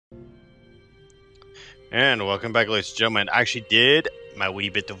And welcome back, ladies and gentlemen. I actually did my wee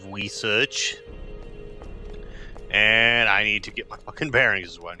bit of research. And I need to get my fucking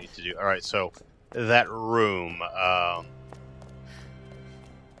bearings is what I need to do. Alright, so that room, I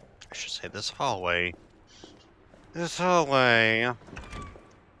should say this hallway. This hallway.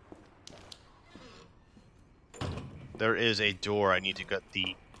 There is a door I need to get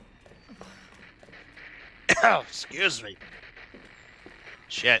the... Oh, excuse me.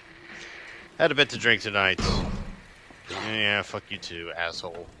 Shit. Had a bit to drink tonight. Yeah, fuck you too,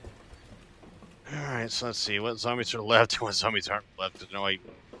 asshole. Alright, so let's see. What zombies are left and what zombies aren't left. There's no way.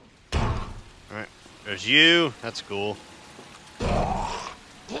 Alright, there's you. That's cool.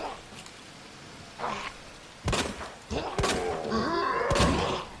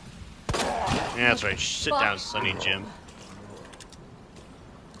 Yeah, that's right. Sit down, Sonny Jim.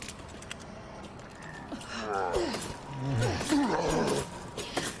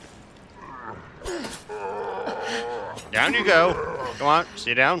 Down you go. Come on,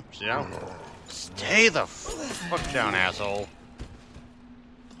 sit down. Sit down. Stay the fuck down, asshole.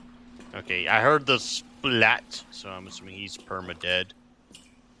 Okay, I heard the splat, so I'm assuming he's perma-dead.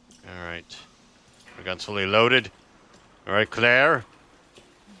 Alright. My gun's fully loaded. Alright, Claire.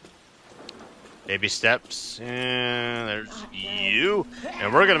 Baby steps. And there's you.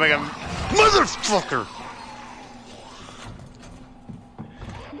 And we're gonna make a motherfucker!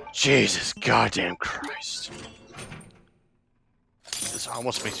 Jesus goddamn Christ. This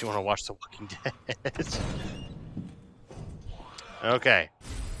almost makes you want to watch The Walking Dead. Okay.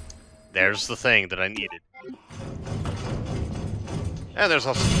 There's the thing that I needed. And there's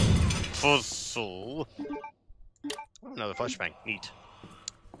a puzzle. Another flashbang. Neat.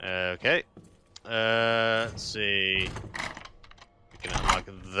 Okay. Let's see. We can unlock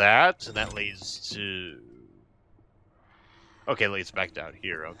that, and that leads to... Okay, it leads back down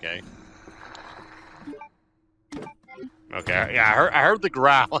here, okay. Okay, yeah, I heard the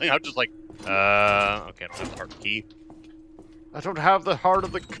growling. I'm just like, okay, I don't have the heart key. I don't have the heart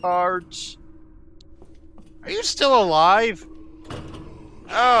of the cards. Are you still alive?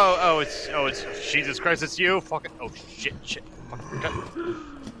 Oh, it's Jesus Christ, it's you. Fucking, oh shit.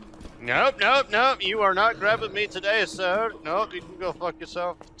 Nope, you are not grabbing me today, sir. Nope, you can go fuck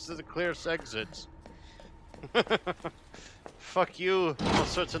yourself to the clear exits. Fuck you,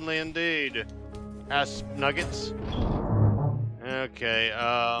 most certainly indeed. Ass nuggets. Okay,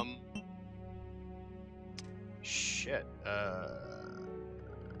 shit,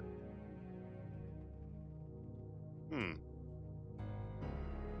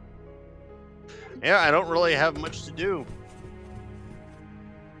 Yeah, I don't really have much to do.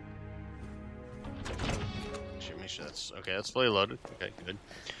 Should make sure that's, okay, that's fully loaded. Okay, good.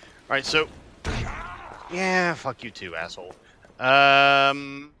 Alright, so, yeah, fuck you too, asshole. Yeah,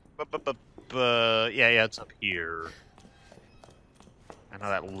 it's up here. I know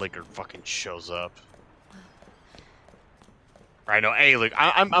that liquor fucking shows up. I know a liquor.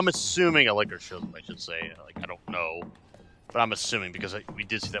 I'm assuming a liquor shows up. I should say. Like I don't know, but I'm assuming because we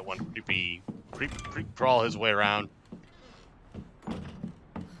did see that one creep crawl his way around.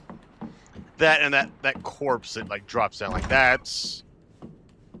 That and that corpse that like drops down like that's.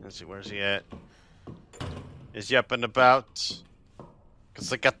 Let's see, where's he at? Is he up and about?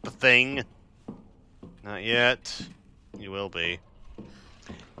 Cause I got the thing. Not yet. You will be.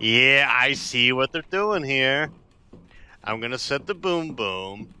 Yeah, I see what they're doing here. I'm gonna set the boom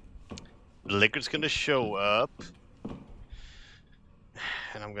boom. The liquor's gonna show up.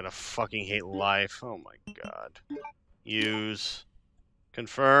 And I'm gonna fucking hate life. Oh my god. Use.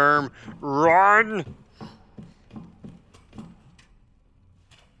 Confirm. Run!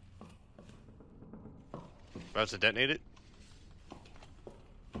 About to detonate it?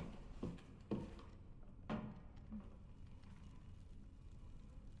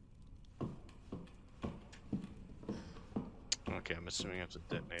 Okay, I'm assuming I have to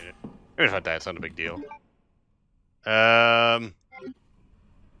detonate it. Even if I die, it's not a big deal.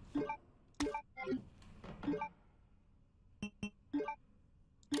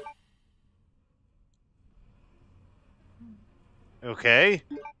 Okay.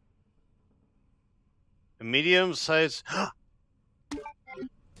 A medium size...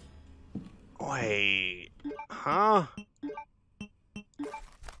 Wait... Huh?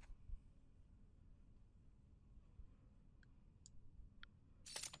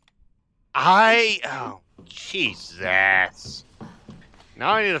 Oh, Jesus.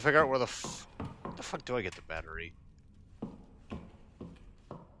 Now I need to figure out where the fuck do I get the battery?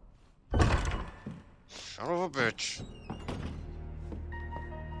 Son of a bitch.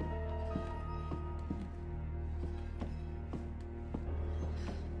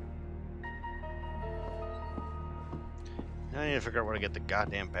 Now I need to figure out where to get the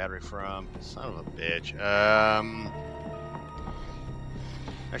goddamn battery from. Son of a bitch.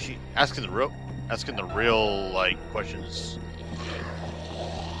 Actually, asking the real like questions.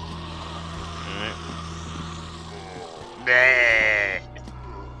 Alright.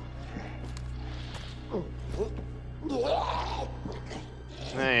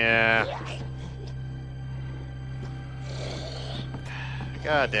 Yeah.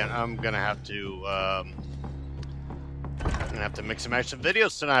 God damn, I'm gonna have to mix and match some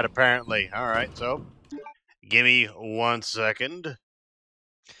videos tonight, apparently. Alright, so give me 1 second.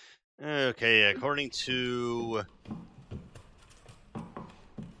 Okay, according to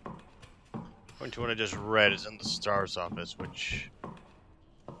what I just read, is in the STAR's office, which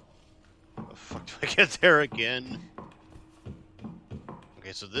the fuck do I get there again?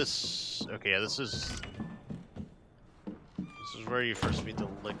 Okay, so this yeah, this is where you first meet the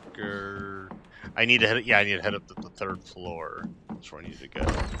liquor. I need to head up to the 3rd floor. That's where I need to go.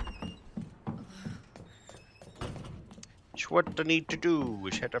 What I need to do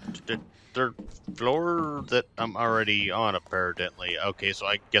is head up to the 3rd floor that I'm already on, apparently. Okay, so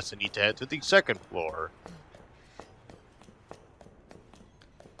I guess I need to head to the 2nd floor.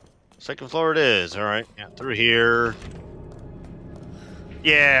 2nd floor it is. Alright, yeah, through here.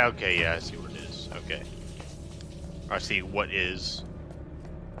 Yeah, okay, yeah, I see what it is. Okay. I see what is.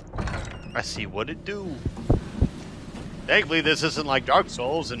 I see what it do. Thankfully, this isn't like Dark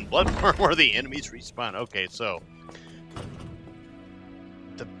Souls and Bloodborne where the enemies respawn. Okay, so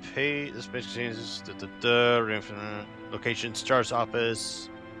the space changes. Location, STAR's office.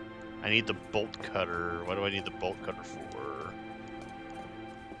 I need the bolt cutter. What do I need the bolt cutter for?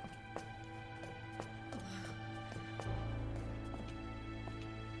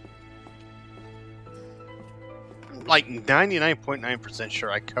 I'm like 99.9%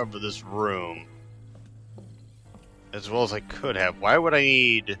 sure I cover this room as well as I could have. Why would I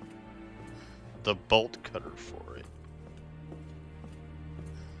need the bolt cutter for it?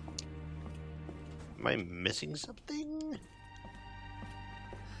 Am I missing something?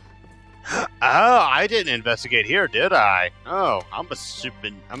 Oh, I didn't investigate here, did I? Oh, I'm a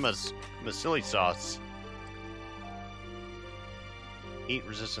silly sauce. Heat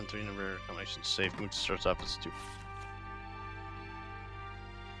resistant 3 number combination safe. Move starts off as 2.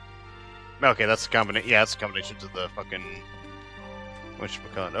 Okay, that's the combination. Yeah, that's the combination to the fucking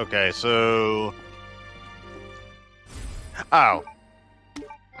whatchamacallit. Okay, so oh,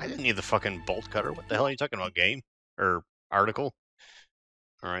 I didn't need the fucking bolt cutter. What the hell are you talking about, game or article?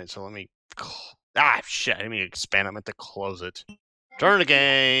 All right, so let me. Shit! I didn't mean to expand. I meant to close it. Turn the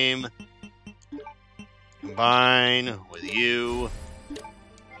game. Combine with you.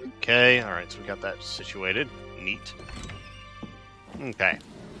 Okay. All right, so we got that situated. Neat. Okay.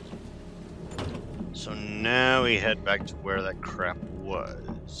 So now we head back to where that crap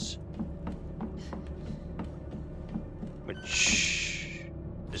was. Which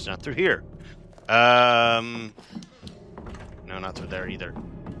is not through here. No, not through there either.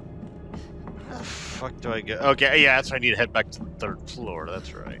 Where the fuck do I go? Okay, yeah, that's why I need to head back to the 3rd floor.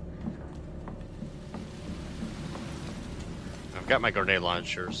 That's right. I've got my grenade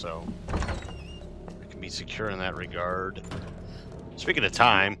launcher, so I can be secure in that regard. Speaking of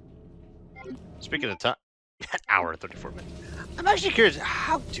time, hour and 34 minutes. I'm actually curious,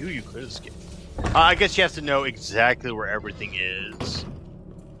 how do you clear this game? I guess you have to know exactly where everything is.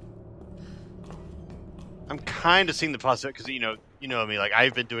 I'm kind of seeing the possibility, because you know me, like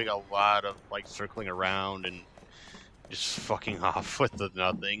I've been doing a lot of like circling around and just fucking off with the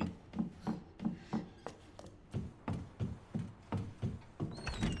nothing.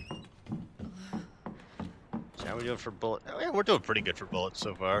 So how are we doing for bullets? Oh, yeah, we're doing pretty good for bullets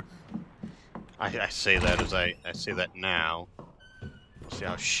so far. I say that as I say that now. We'll see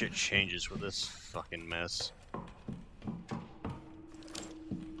how shit changes with this fucking mess.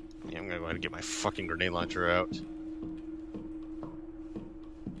 Yeah, I'm gonna go ahead and get my fucking grenade launcher out.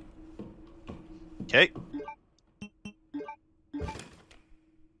 Okay.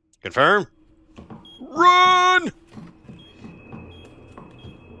 Confirm. Run!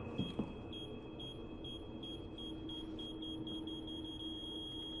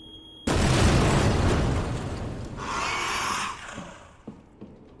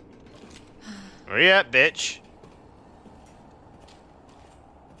 Where you at, bitch?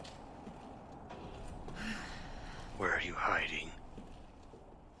 Where are you hiding?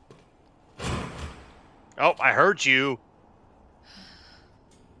 Oh, I heard you.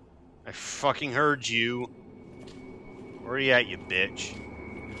 I fucking heard you. Where are you at, you bitch?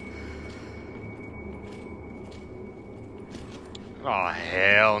 Oh,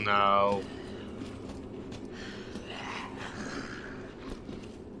 hell no.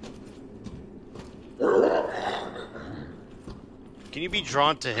 Can you be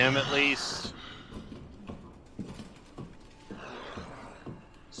drawn to him at least?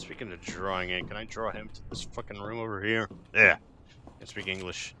 Speaking of drawing it, can I draw him to this fucking room over here? Yeah. I can speak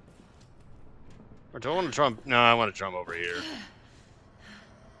English. Or do I want to draw him? No, I want to draw him over here.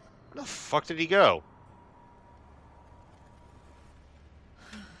 Where the fuck did he go?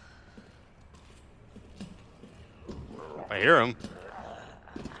 I hear him.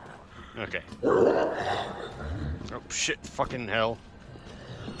 Okay. Oh, shit. Fucking hell.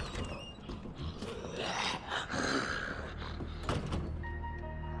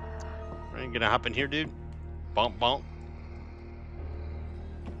 Are you gonna hop in here, dude? Bonk, bonk.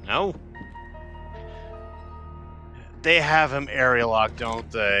 No? They have him area locked, don't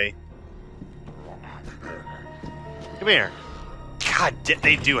they? Come here. God,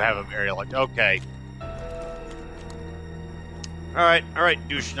 they do have him area locked. Okay. Alright,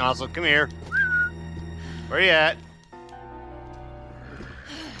 douche nozzle, come here. Where you at?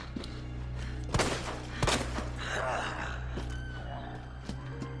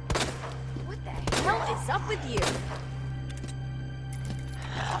 What the hell is up with you?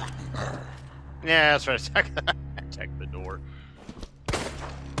 Yeah, that's right. Attack the door.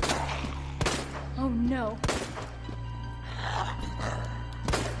 Oh no.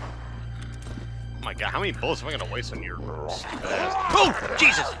 Oh my god, how many bullets am I gonna waste on your stupid ass? Oh,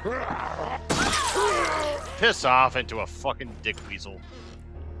 Jesus! Piss off into a fucking dick weasel.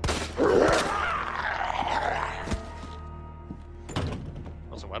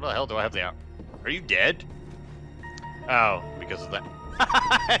 Also, why the hell do I have the out? Are you dead? Oh, because of that.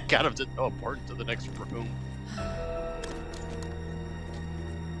 I got him to teleport to the next room.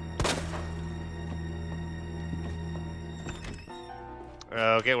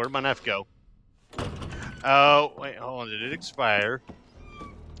 Okay, where'd my knife go? Oh, wait, hold on. Did it expire?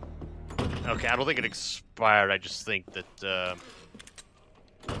 Okay, I don't think it expired. I just think that,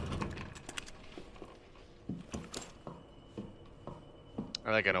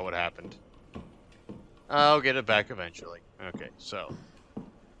 I think I know what happened. I'll get it back eventually. Okay, so.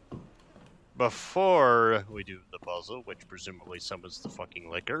 Before we do the puzzle, which presumably summons the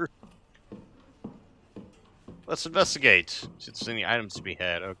fucking liquor, let's investigate. See if there's any items to be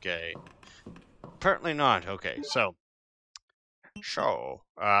had. Okay. Apparently not. Okay, so.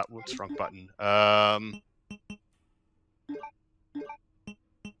 Whoops, wrong button.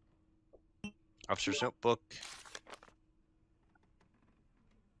 Officer's notebook.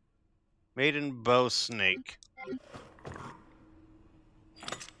 Maiden bow snake.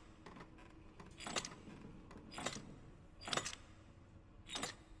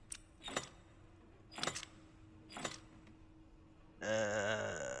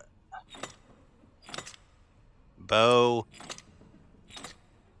 Bow.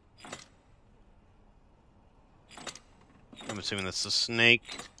 I'm assuming that's the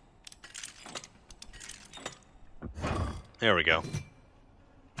snake. There we go.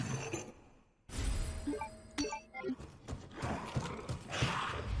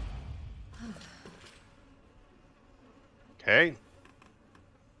 Okay.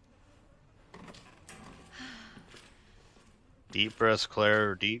 Deep breaths,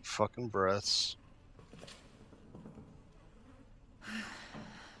 Claire. Deep fucking breaths.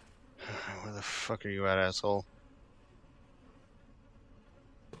 Where the fuck are you at, asshole?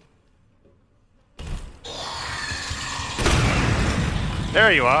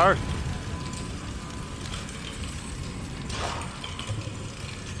 There you are.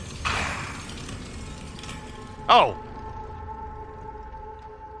 Oh.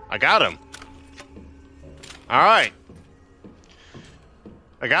 I got him. All right.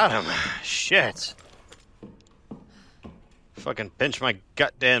 I got him. Shit. Fucking pinch my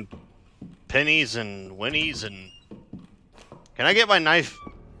goddamn pennies and winnies and... Can I get my knife?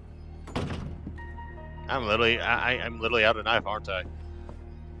 I'm literally out of knife, aren't I?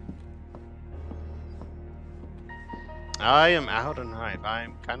 I am out of knife.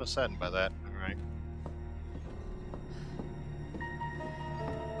 I'm kind of saddened by that. Alright.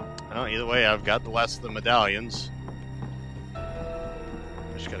 Well, either way, I've got the last of the medallions.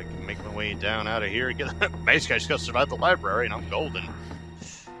 Just gotta make my way down out of here. Basically, I just gotta survive the library, and I'm golden.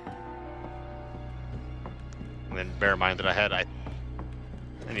 And then bear in mind that I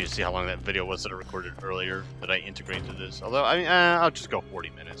need to see how long that video was that I recorded earlier that I integrated this. Although, I mean, I'll just go 40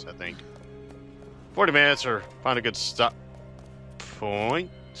 minutes, I think. 40 minutes or find a good stop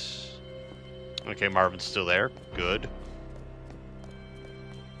point. Okay, Marvin's still there. Good.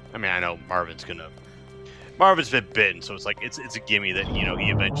 I mean, I know Marvin's been bitten, so it's like, it's a gimme that, you know,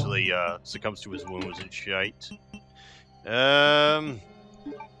 he eventually, succumbs to his wounds and shite.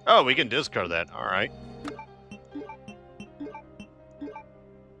 Oh, we can discard that. Alright.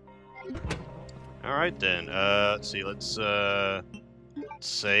 Alright then, let's see, let's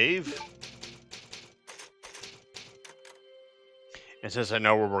save. And since I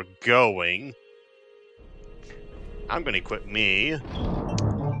know where we're going, I'm gonna equip me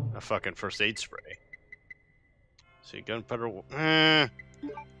a fucking first aid spray. See, gunpowder, I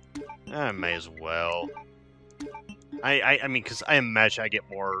may as well. I mean, because I imagine I get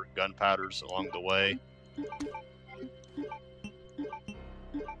more gunpowders along the way.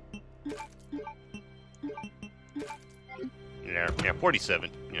 Yeah, 47,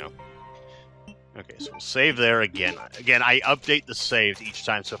 you know. Okay, so we'll save there again. Again, I update the saves each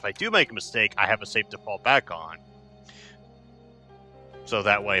time, so if I do make a mistake, I have a save to fall back on. So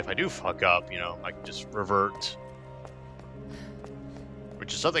that way, if I do fuck up, you know, I can just revert.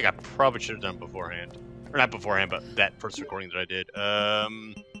 Which is something I probably should have done beforehand. Or not beforehand, but that first recording that I did.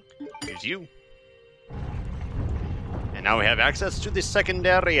 Here's you. And now we have access to the second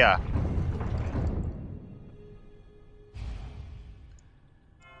area.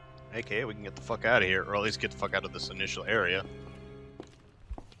 Okay, we can get the fuck out of here, or at least get the fuck out of this initial area.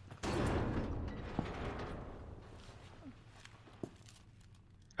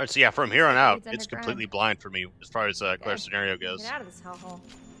 Alright, so yeah, from here on out, it's completely blind for me as far as Claire's scenario goes. Get out of this hellhole.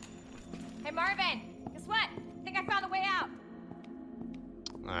 Hey, Marvin! Guess what? I think I found the way out.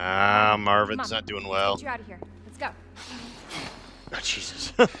 Ah, Marvin's not doing well. Get you out of here. Let's go. Oh,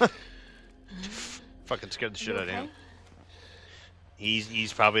 Jesus. Fucking scared the shit out of him.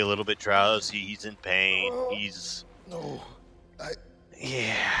 He's probably a little bit drowsy. He's in pain. He's... No.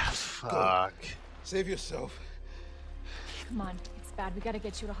 Yeah, fuck. Go. Save yourself. Come on. It's bad. We gotta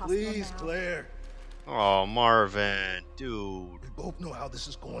get you to hospital Please, now. Claire. Oh, Marvin. Dude. We both know how this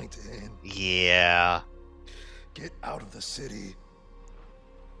is going to end. Yeah. Get out of the city.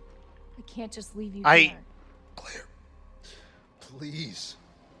 I can't just leave you here. Claire. Please.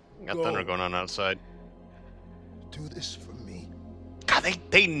 Got thunder going on outside. Do this for me. God,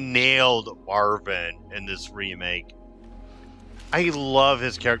 they nailed Marvin in this remake. I love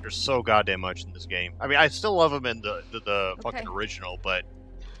his character so goddamn much in this game. I mean, I still love him in the fucking original, but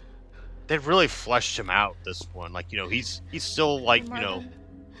they really fleshed him out this one. Like, you know, he's still like, you know.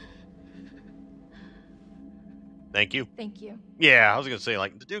 Thank you. Thank you. Yeah, I was gonna say,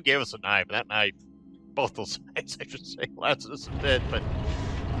 like, the dude gave us a knife, and that knife, both those knives, I should say, lasted us a bit, but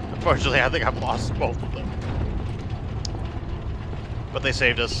unfortunately, I think I've lost both of them. But they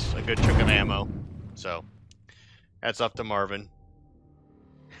saved us a good chunk of ammo, so that's up to Marvin.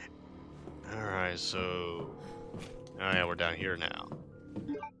 Alright, so... Oh yeah, we're down here now.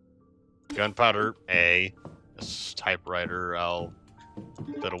 Gunpowder, A. This typewriter, I'll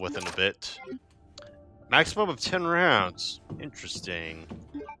fiddle with in a bit. Maximum of 10 rounds. Interesting.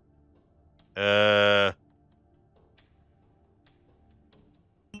 Oh,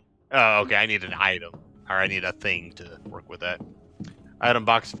 okay, I need an item. Or I need a thing to work with that. Item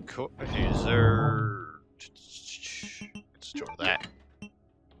box of user. Let's store that.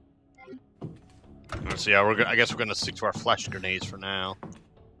 Let's see. Yeah, I guess we're gonna stick to our flash grenades for now.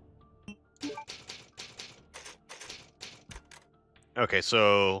 Okay,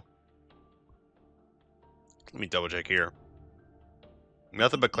 so let me double check here.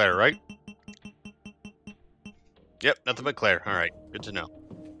 Nothing but Claire, right? Yep, nothing but Claire. All right, good to know.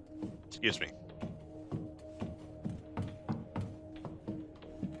 Excuse me.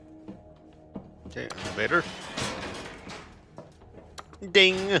 Okay, elevator.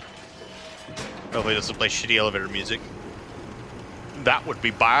 Ding! Hopefully it doesn't play shitty elevator music. That would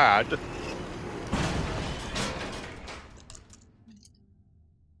be bad.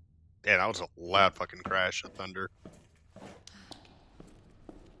 Yeah, that was a loud fucking crash of thunder.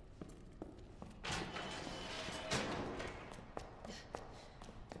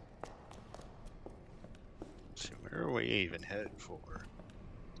 Let's see, where are we even headed for?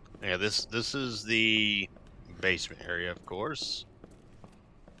 Yeah, this is the basement area, of course.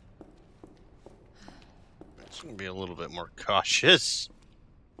 It's gonna be a little bit more cautious.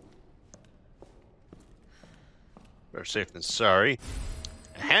 Better safe than sorry.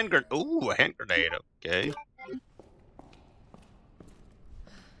 A hand grenade. Ooh, a hand grenade. Okay.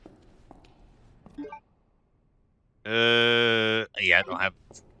 Yeah, I don't have.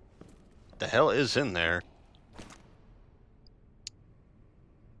 What the hell is in there?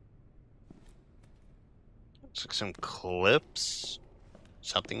 Looks like some clips.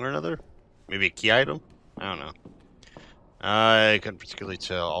 Something or another. Maybe a key item. I don't know. I couldn't particularly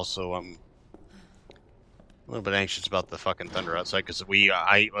tell. Also, I'm a little bit anxious about the fucking thunder outside because at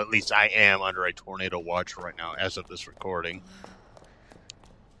least I am under a tornado watch right now as of this recording.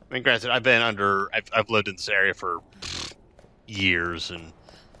 I mean, granted, I've lived in this area for years and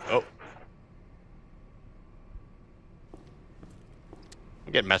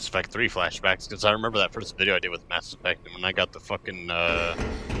I get Mass Effect 3 flashbacks because I remember that first video I did with Mass Effect and when I got the fucking Hello?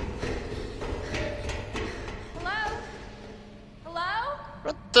 Hello?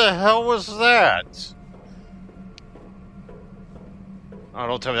 What the hell was that? Oh,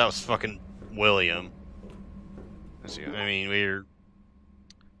 don't tell me that was fucking William. I mean, we're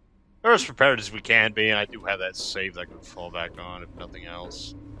as prepared as we can be, and I do have that save that I can fall back on, if nothing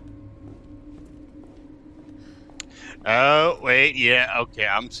else. Oh, wait, yeah, okay,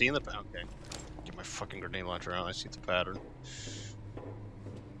 I'm seeing the... Okay. Get my fucking grenade launcher out, I see the pattern.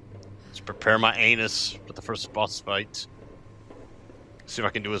 Let's prepare my anus for the first boss fight. See if I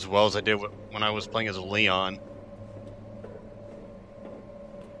can do as well as I did when I was playing as a Leon.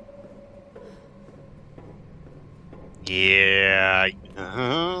 Yeah,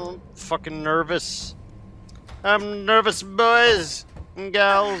 fucking nervous. I'm nervous, boys and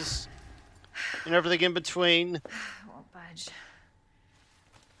gals, and everything in between. I won't budge.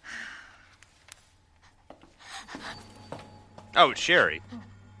 Oh, Sherry.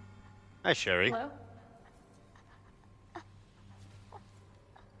 Hi, Sherry. Hello?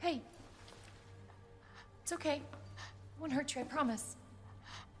 Hey. It's okay. I won't hurt you, I promise.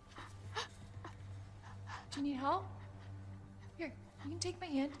 Do you need help? Here, you can take my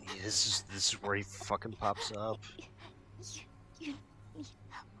hand. Yeah, this is where he fucking pops up.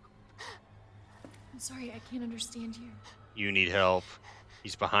 I'm sorry, I can't understand you. You need help.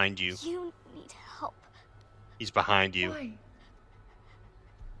 He's behind you. You need help. He's behind you. Why?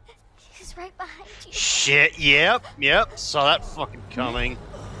 He's right behind you. Shit, yep. Saw that fucking coming.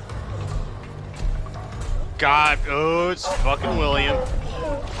 God, oh, it's fucking William.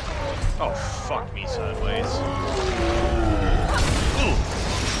 Oh, fuck me sideways. Ooh.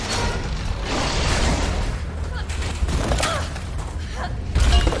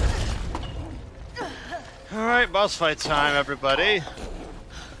 Alright, boss fight time, everybody.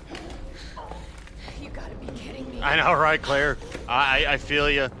 You gotta be kidding me. I know, right, Claire? I feel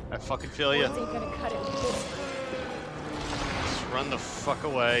you. I fucking feel you. Ain't gonna cut it with this. Just run the fuck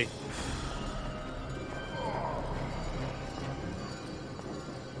away.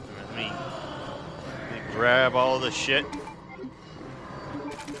 Let me grab all the shit.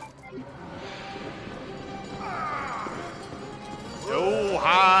 Oh,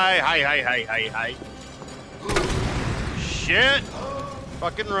 hi. Shit!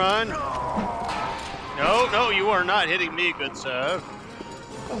 Fucking run. No, you are not hitting me, good sir.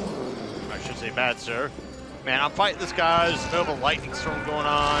 I should say bad sir. Man, I'm fighting this guy. There's a bit of a lightning storm going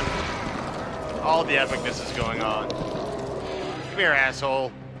on. All the epicness is going on. Come here,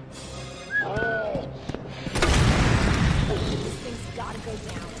 asshole. This thing's gotta go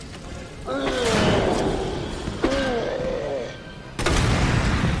down.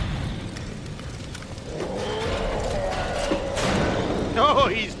 Oh,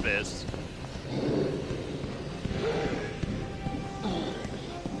 he's pissed.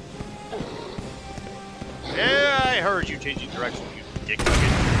 Yeah, I heard you changing direction, you dick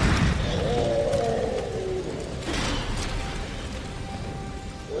nugget.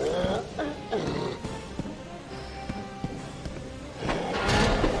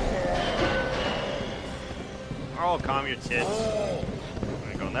 Oh, calm your tits. You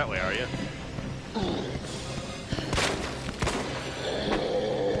ain't going that way, are you?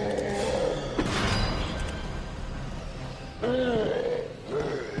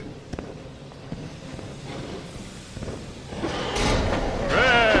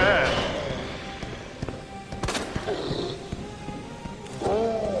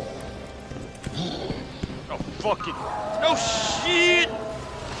 Oh, fucking. Oh, shit!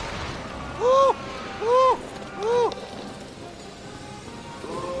 Woo! Woo! Woo!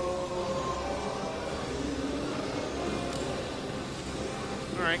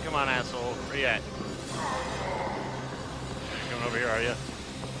 Alright, come on, asshole. Where you at? Coming over here, are you?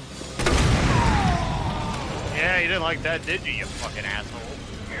 Yeah, you didn't like that, did you, you fucking asshole?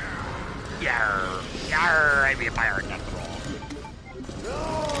 Yarr! Yarr! I'm a pirate after all.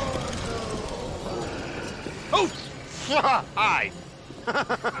 Oh! Hi!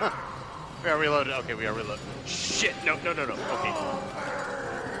 We are reloaded. Okay, we are reloaded. Shit! No. Okay.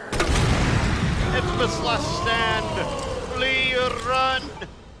 Infamous last stand! Flee or run!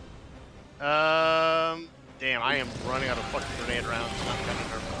 Damn, I am running out of fucking grenade rounds. I'm kind of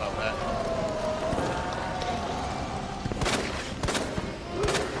nervous about that.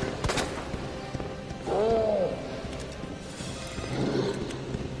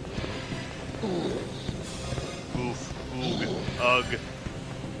 Oof. Oog. Ugh.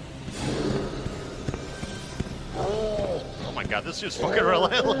 Oh my god, this is fucking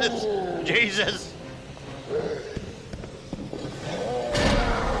relentless. Jesus.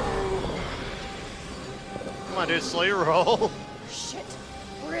 Come on, dude, slow your roll. Shit.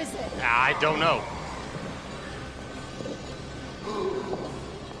 Where is it? I don't know.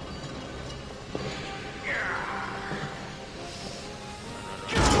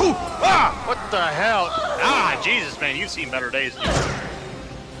 Ooh, ah! What the hell? Ah, Jesus, man, you've seen better days.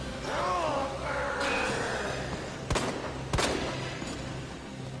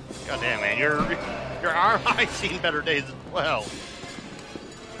 God damn, man, your arm, I've seen better days as well.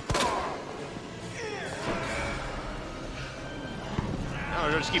 Oh,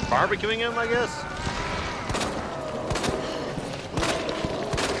 just keep barbecuing him, I guess.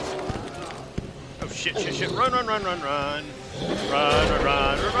 Oh shit, shit, shit! Run, run, run, run, run, run, run,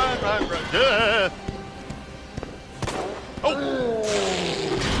 run, run, run, run! Duh. Oh!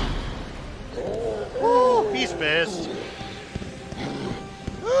 Woo! He's pissed.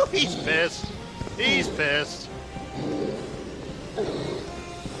 Woo! He's pissed. He's pissed.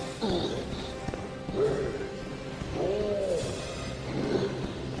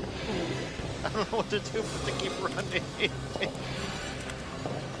 I don't know what to do but to keep running.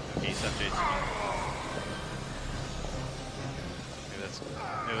 He's updates.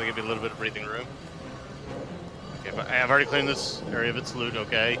 Maybe they'll give me a little bit of breathing room. Okay, but I've already cleaned this area of its loot,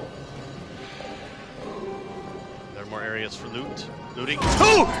 okay. There are more areas for looting.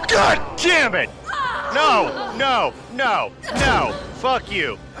 Oh! God damn it! No! No! No! No! Fuck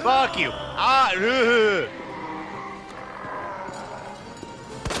you! Fuck you! Ah! Ugh.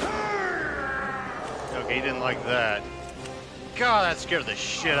 Okay, he didn't like that. God, that scared the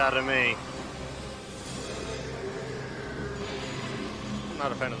shit out of me. I'm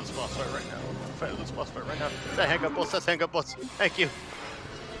not a fan of this boss fight right now. I'm not a fan of this boss fight right now. That hang up boss, that's hang up boss. Thank you.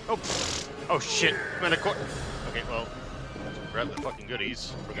 Oh, oh shit. Man, okay, well, grab the fucking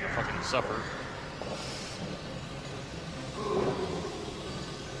goodies. We're gonna fucking suffer.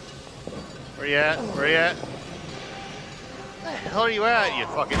 Where you at? Where you at? Where the hell are you at, you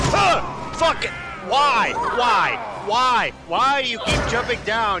fucking... Ah! Fuck it! Why? Why? Why? Why do you keep jumping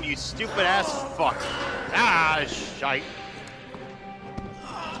down, you stupid ass fuck? Ah, shite.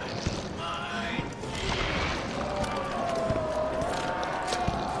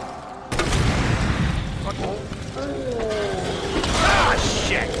 Fuck. Ah,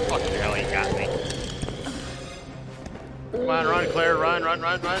 shit! Fucking hell, he got me. Come on, run, Claire, run, run,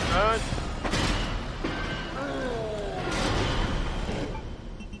 run, run, run.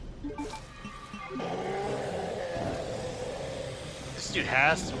 This dude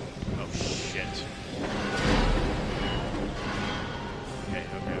has to. Oh shit.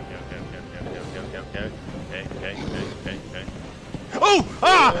 Okay. Oh!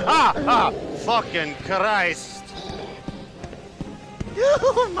 Ah! Fucking Christ!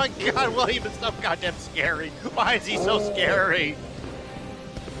 Oh my God! William is so goddamn scary. Why is he so scary?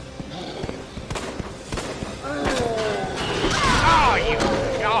 Oh, you!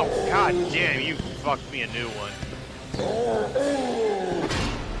 Oh, God damn! You fucked me a new one.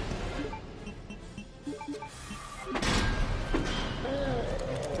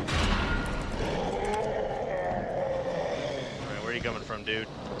 Alright, where are you coming from, dude?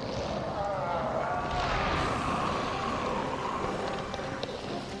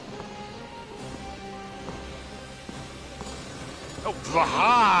 Oh,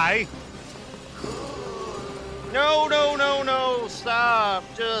 hi! No, no, no, no! Stop!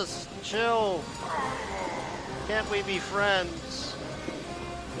 Just chill. Can't we be friends?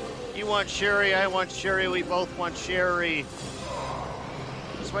 You want Sherry, I want Sherry, we both want Sherry.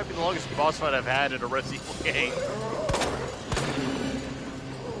 This might be the longest boss fight I've had in a Resident Evil game.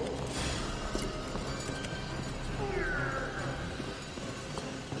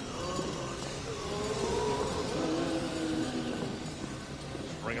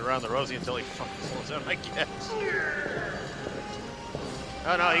 Just bring it around the Rosie until he fucking slows down, I guess.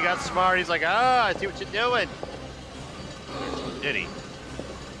 Oh no, he got smart. He's like, ah, I see what you're doing. Did he?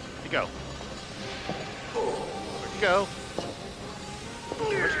 Where'd you go? Where'd you go?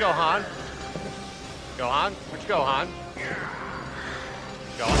 Where'd you go, Han? Go, Han? Where'd you go, Han?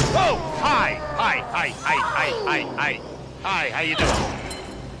 Go, Han. Oh! Hi! Hi! Hi, how you doing?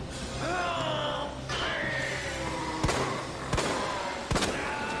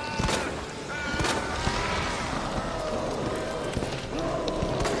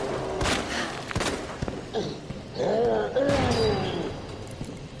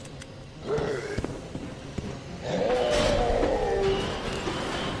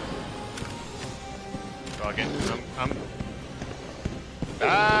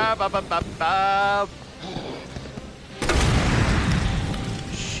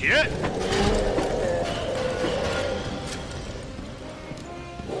 Shit!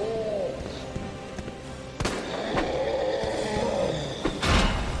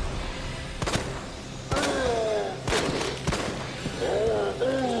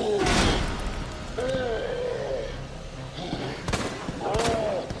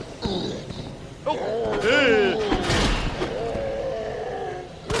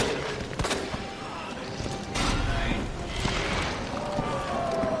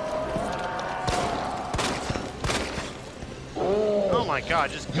 Oh my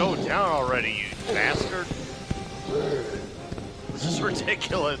god, just go down already, you bastard. This is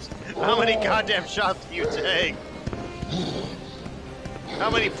ridiculous. How many goddamn shots do you take? How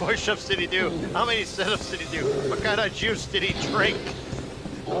many push-ups did he do? How many sit-ups did he do? What kind of juice did he drink?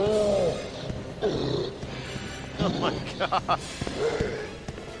 Oh my god.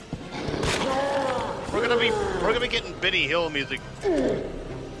 We're gonna be getting Benny Hill music.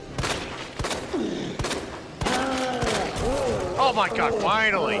 Oh my god,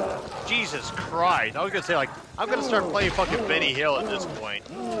 finally! Jesus Christ. I was gonna say, like, I'm gonna start playing fucking Benny Hill at this point.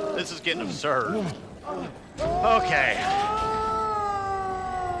 This is getting absurd. Okay.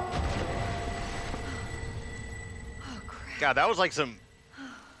 God, that was like some...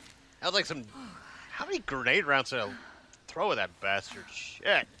 How many grenade rounds did I throw at that bastard?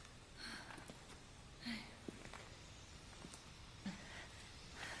 Shit.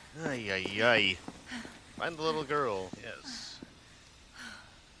 Ay, ay, ay. Find the little girl, yes.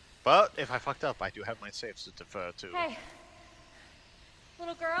 But if I fucked up, I do have my saves to defer to. Hey,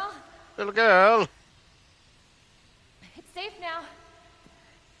 little girl. Little girl. It's safe now.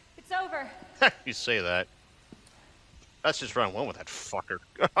 It's over. You say that. Let's just run one with that fucker.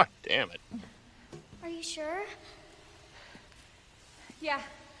 God damn it. Are you sure? Yeah,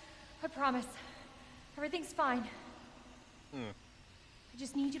 I promise. Everything's fine. I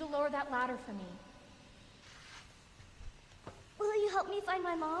just need you to lower that ladder for me. Will you help me find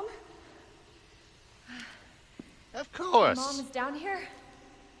my mom? Of course. Mom is down here?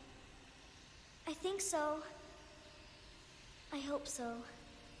 I think so. I hope so.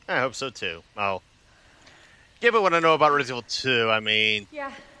 I hope so too. Oh. Given what I know about Resident Evil 2, I mean...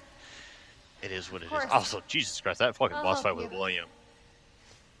 Yeah. It is what it is. course. Also, Jesus Christ, that fucking I'll boss help fight with you. William.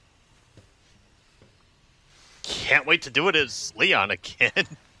 Can't wait to do it as Leon again.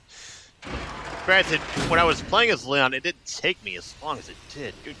 Granted, when I was playing as Leon, it didn't take me as long as it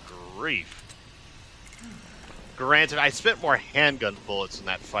did. Good grief. Granted, I spent more handgun bullets in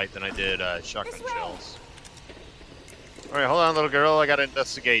that fight than I did shotgun This way. shells. Alright, hold on, little girl. I gotta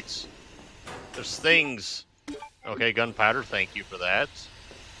investigate. There's things. Okay, gunpowder. Thank you for that.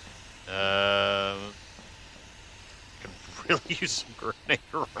 Could really use some grenade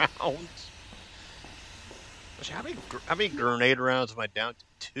rounds. Actually, how many grenade rounds am I down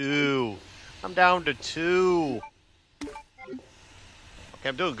to? 2. I'm down to 2. Okay,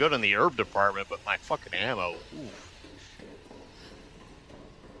 I'm doing good in the herb department, but my fucking ammo. Oof.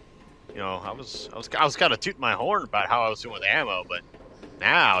 You know, I was kind of tooting my horn about how I was doing with ammo, but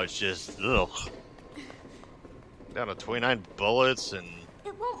now it's just ugh. Down to 29 bullets and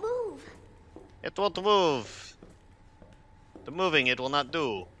It won't move. it won't move. The moving it will not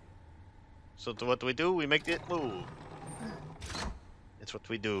do. So what do? We make it move. It's what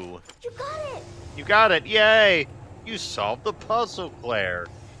we do. You got it. You got it! Yay! You solved the puzzle, Claire.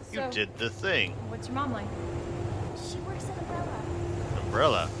 You So- did the thing. What's your mom like? She works at Umbrella.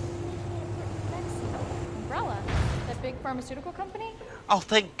 Umbrella. Umbrella? That big pharmaceutical company? Oh,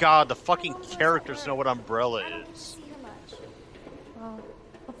 thank God! The fucking My mom works at characters work. know what Umbrella I don't get to is. see her much. Well,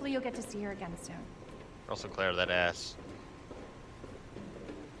 hopefully you'll get to see her again soon. Also, Claire, that ass.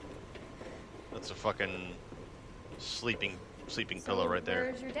 That's a fucking sleeping pillow right there.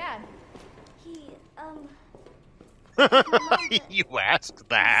 Where's your dad? He, You asked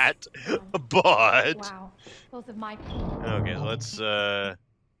that, but Wow. Both of my... okay. So let's I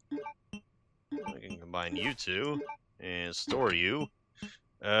can combine you two and store you.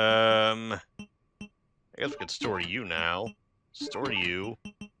 I guess we could store you now. Store you.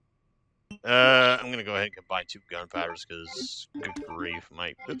 I'm gonna go ahead and combine 2 gunpowders because good grief,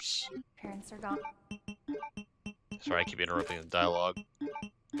 my oops. Parents are gone. Sorry, I keep interrupting the dialogue.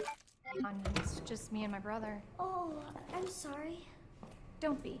 It's just me and my brother. oh, I'm sorry.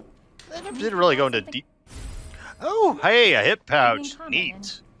 Don't be. I didn't really go into deep. Oh, hey, a hip pouch. common, Neat.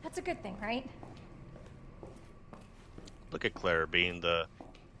 and that's a good thing, right? Look at Claire being the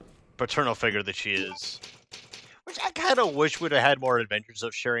paternal figure that she is. Which I kind of wish we'd have had more adventures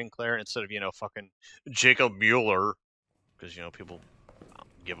of sharing Claire instead of, you know, fucking Jacob Mueller. Because, you know, people don't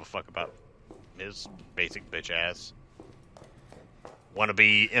give a fuck about his basic bitch ass. Wanna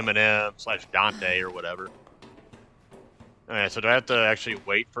be Eminem / Dante or whatever. Alright, so do I have to actually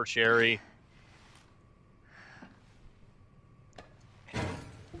wait for Sherry?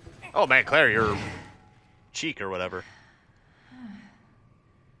 Oh man, Claire, your cheek or whatever.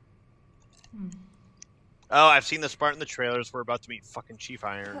 Oh, I've seen this part in the trailers. We're about to meet fucking Chief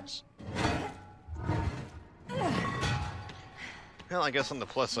Irons. Well, I guess on the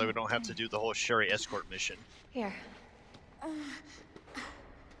plus side, we don't have to do the whole Sherry escort mission. Here.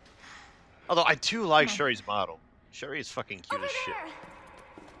 Although I do like Sherry's model. Sherry is fucking cute Over as shit.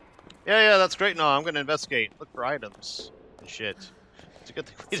 there. Yeah, that's great. No, I'm gonna investigate. Look for items and shit. It's a good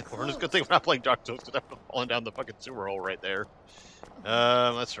thing we don't. It's a good thing we're not playing Dark Souls because I'm falling down the fucking sewer hole right there.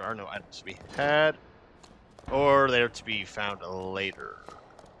 Unless there are no items to be had, or they're to be found later.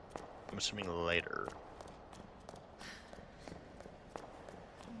 I'm assuming later.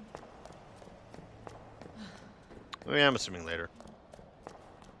 Oh, yeah, I'm assuming later.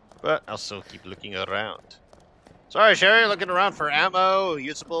 But I'll still keep looking around. Sorry, Sherry, looking around for ammo,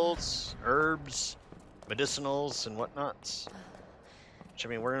 usables, herbs, medicinals, and whatnots. Which, I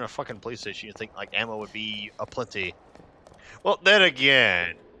mean, we're in a fucking police station. You'd think, like, ammo would be aplenty. Well, then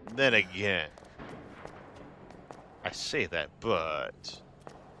again, I say that, but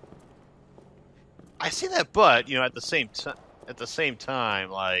you know, at the same time,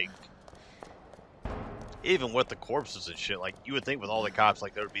 like, even with the corpses and shit, like, you would think with all the cops,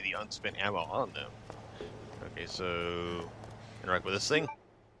 like, there would be the unspent ammo on them. Okay, so interact with this thing.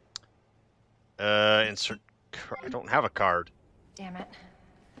 Insert. I don't have a card. Damn it.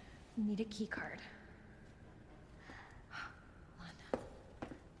 We need a key card.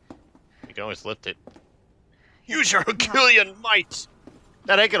 You can always lift it. Use your Herculean might!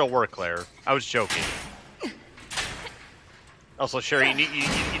 That ain't gonna work, Claire. I was joking. Also, Sherry,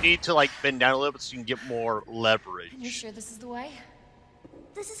 you need to, like, bend down a little bit so you can get more leverage. You sure this is the way?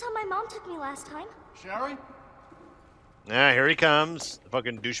 This is how my mom took me last time. Sherry? Ah, here he comes. The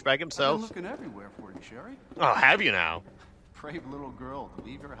fucking douchebag I'm himself. looking everywhere for you, Sherry. Oh, have you now? Brave little girl to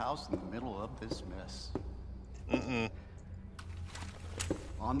leave your house in the middle of this mess. Mm-mm.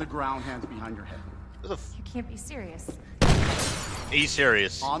 On the ground, hands behind your head. You can't be serious. He's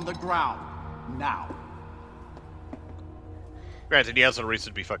serious. On the ground, now. Granted, he has no reason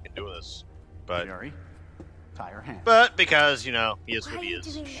to be fucking doing this, but Sherry, tie her hand. because, you know, he is Why what are he you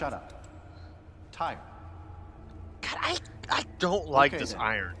is. doing Shut up. Tie her. God, I don't like Okay, this then.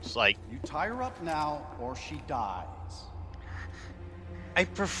 irons. Like, You tie her up now, or she dies. I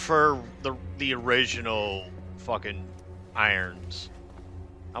prefer the original fucking irons.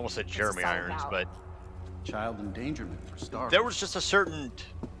 I almost said Jeremy this all irons, about? but Child endangerment for starters. there was just a certain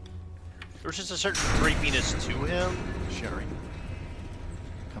creepiness to him Sherry,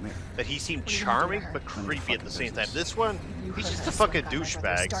 come here. that he seemed What are you gonna do charming to her? but None of your creepy at the fucking same time. business. This one, You he's heard just her, a fucking so God, my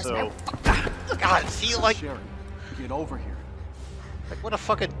douchebag. brother's So, stars God, see, like Sherry, get over here. what a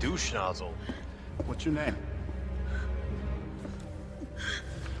fucking douche nozzle. What's your name?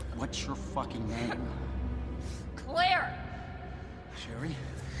 What's your fucking name? Claire! Sherry,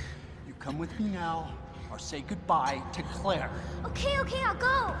 you come with me now, or say goodbye to Claire. Okay, I'll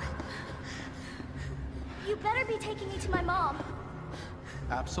go. You better be taking me to my mom.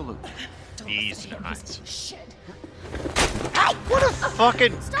 Absolutely. Don't He's listen to him, not. he's shit. Ow! What a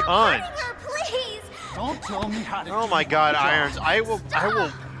fucking Stop cunt! hurting her, please. Don't tell me how to Oh do my God, job. irons!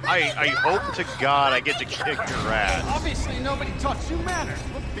 I hope to God I get to kick your ass. Obviously, nobody taught you manners.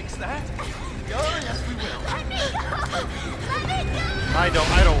 We'll fix that. Oh, yes, we will. Let me go. Let me go. I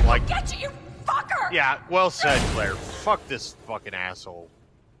don't like. Get you, you fucker! Yeah, well said, Claire. Fuck this fucking asshole.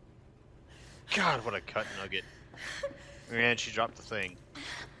 God, what a cut nugget. Man, she dropped the thing.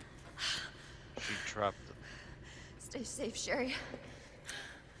 She dropped the... Stay safe, Sherry.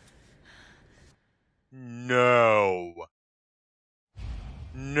 No.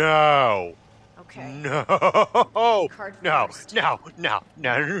 No. Okay. No. Card No. first. No. Asshole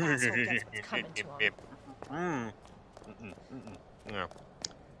gets what's coming to him. No.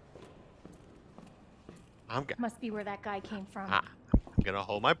 Must be where that guy came from. I'm gonna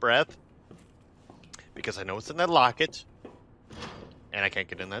hold my breath because I know it's in that locket, and I can't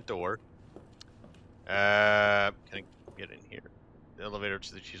get in that door. Can I get in here? The elevator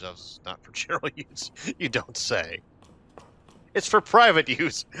to the chief's office is not for general use. You don't say. It's for private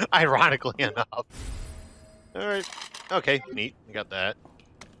use, ironically enough. All right. Okay, neat. We got that.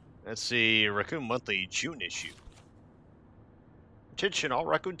 Let's see. Raccoon Monthly June issue. Attention, all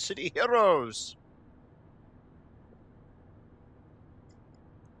Raccoon City heroes.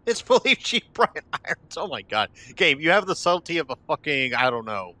 It's believed Chief Brian Irons. Oh my God. Game, you have the subtlety of a fucking, I don't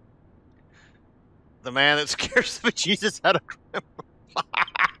know. The man that scares the bejesus out of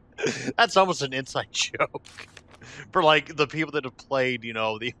That's almost an inside joke. For, like, the people that have played, you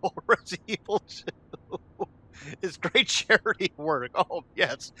know, the old Resident Evil 2. It's great charity work. Oh,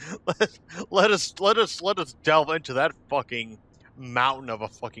 yes. Let us delve into that fucking mountain of a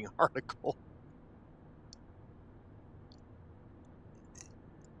fucking article.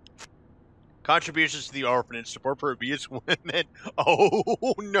 Contributions to the orphanage, support for abused women.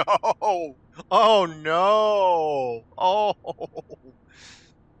 Oh no! Oh no! Oh.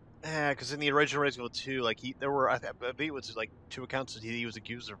 Yeah, because in the original Resident Evil 2, like there were, I think it was like 2 accounts that he was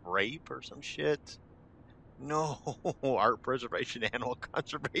accused of rape or some shit. No, art preservation, animal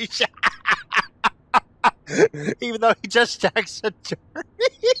conservation. Even though he just taxed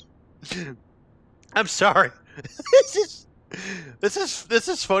attorney. I'm sorry. This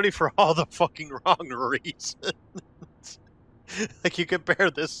is funny for all the fucking wrong reasons. Like you compare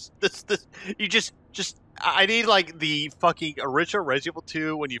this you just I need like the fucking original Resident Evil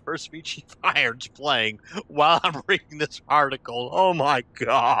 2 when you first meet Chief Irons playing while I'm reading this article. Oh my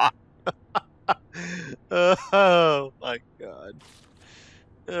god. Oh my god.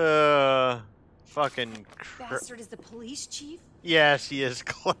 Fucking Bastard is the police chief? yes, he is,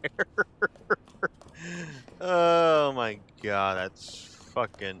 Claire. Oh my god, that's a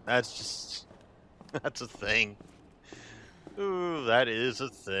thing. Ooh, that is a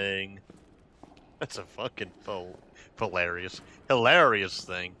thing. That's a fucking hilarious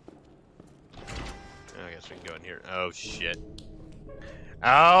thing. I guess we can go in here. Oh shit.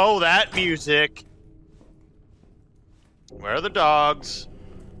 Oh, that music. Where are the dogs?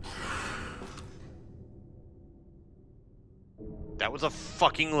 That was a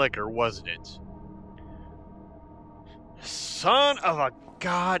fucking liquor, wasn't it? Son of a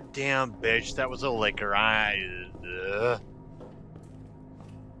goddamn bitch, that was a liquor. I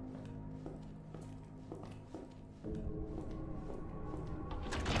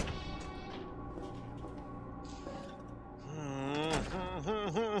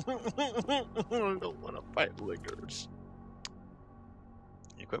don't want to fight liquors.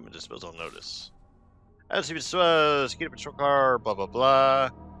 Equipment disposal notice. As he was security patrol car, blah blah blah.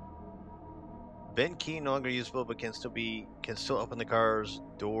 Bin key no longer usable, but can still open the car's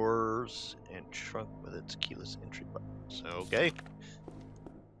doors and trunk with its keyless entry button. So okay.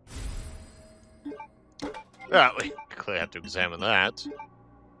 Ah, we clearly have to examine that.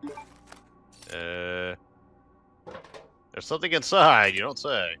 There's something inside, you don't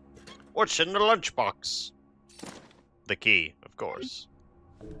say. What's in the lunchbox? The key, of course.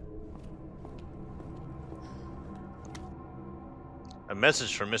 A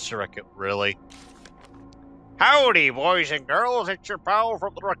message from Mr. Raccoon. Really? Howdy, boys and girls. It's your pal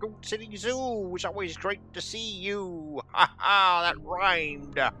from the Raccoon City Zoo. It's always great to see you. Ha ha, that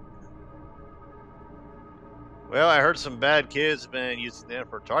rhymed. Well, I heard some bad kids have been using them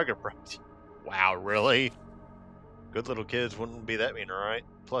for target practice. Wow, really? Good little kids wouldn't be that mean, right?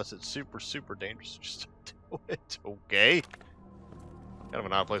 Plus, it's super, super dangerous. Just don't do it. Okay. Kind of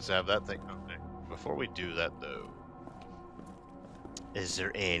an odd place to have that thing. Okay. Before we do that, though, is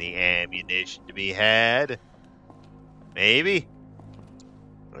there any ammunition to be had? Maybe?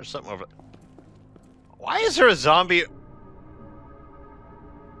 There's something over there. Why is there a zombie?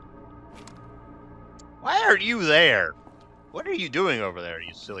 Why are you there? What are you doing over there,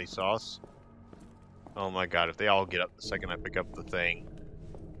 you silly sauce? Oh my god, if they all get up the second I pick up the thing.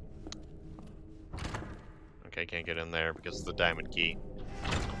 Okay, can't get in there because of the diamond key.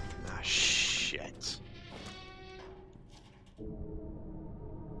 Ah, shit.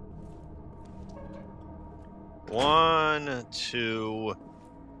 One, two.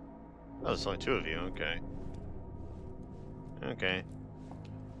 Oh, there's only 2 of you. Okay. Okay.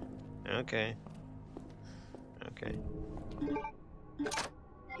 Okay. Okay.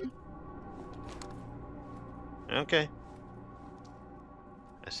 Okay.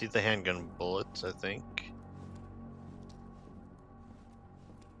 I see the handgun bullets, I think.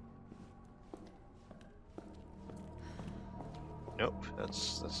 Nope,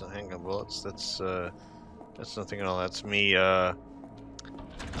 that's the handgun bullets. That's nothing at all. That's me getting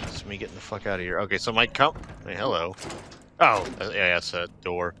the fuck out of here. Okay, so my hey, hello. Oh, yeah, that's a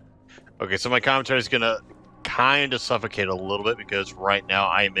door. Okay, so my commentary is gonna kind of suffocate a little bit because right now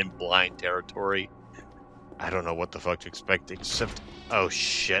I am in blind territory. I don't know what the fuck to expect except, oh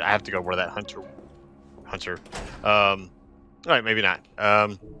shit, I have to go where that hunter, alright, maybe not,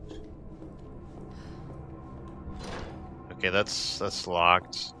 okay, that's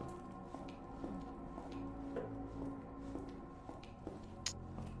locked.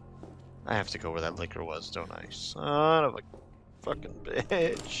 I have to go where that liquor was, don't I? Son of a fucking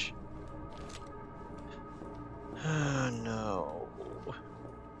bitch. Oh no.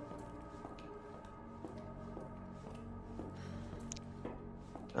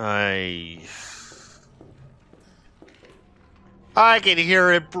 I can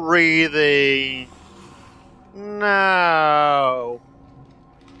hear it breathing. No.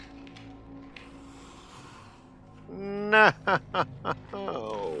 No.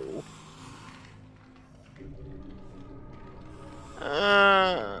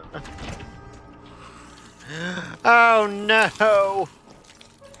 Oh no!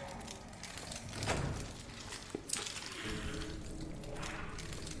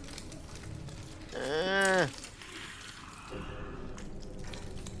 Okay.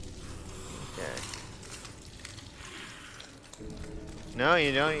 No,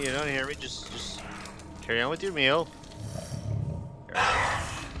 you don't hear me. Just carry on with your meal.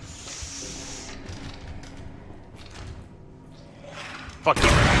 Fuck you.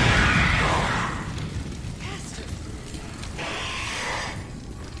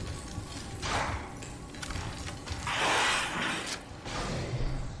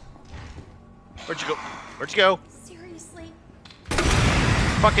 Where'd you go? Where'd you go? Seriously?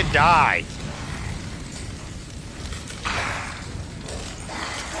 Fucking die.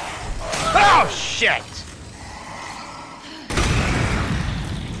 Oh, shit!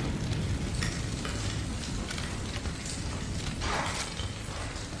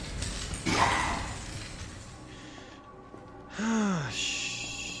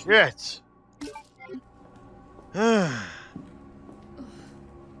 Shit.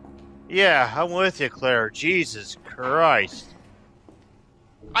 Yeah, I'm with you, Claire. Jesus Christ.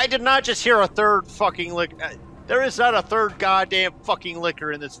 I did not just hear a third fucking lick. There is not a third goddamn fucking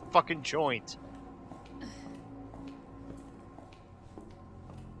liquor in this fucking joint.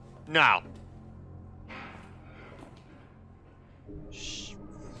 Now. Shh.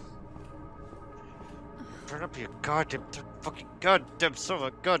 Turn up your goddamn fucking goddamn son of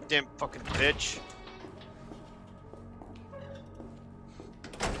a goddamn fucking bitch.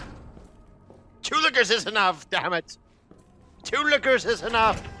 Two liquors is enough, damn it. 2 liquors is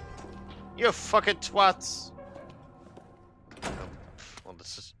enough. You fucking twats. Well,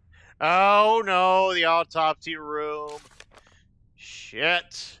 this is. Oh no, the autopsy room.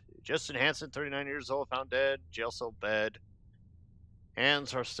 Shit. Justin Hansen, 39 years old, found dead. Jail cell bed.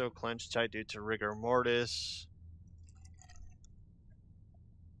 Hands are still clenched tight due to rigor mortis.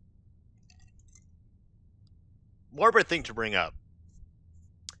 Morbid thing to bring up.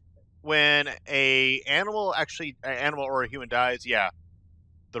 When an animal or a human dies, yeah,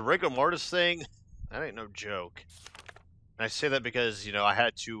 the rigor mortis thing, that ain't no joke. And I say that because, you know, I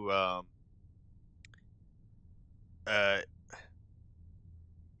had to,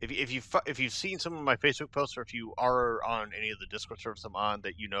 if you've seen some of my Facebook posts, or if you are on any of the Discord servers I'm on,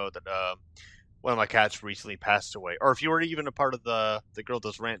 that you know that one of my cats recently passed away, or if you were even a part of the Girl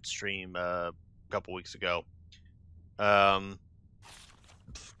Does Rant stream a couple weeks ago,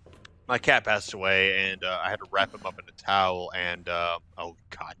 my cat passed away, and I had to wrap him up in a towel, and oh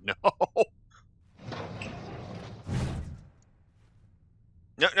god, no.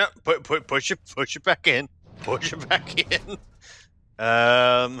 No, push it back in. Push it back in.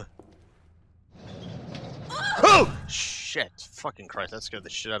 Oh shit! Fucking Christ, that scared the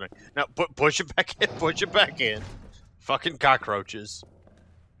shit out of me. Now push it back in. Push it back in. Fucking cockroaches.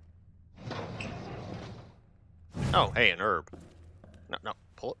 Oh, hey, an herb. No,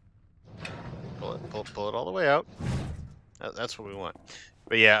 pull it. Pull it all the way out. That's what we want.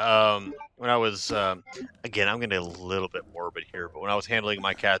 But yeah, when I was, again, I'm getting a little bit morbid here, but when I was handling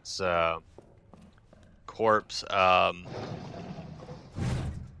my cat's corpse,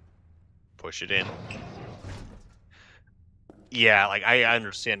 push it in. Yeah, like I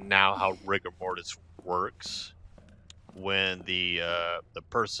understand now how rigor mortis works when the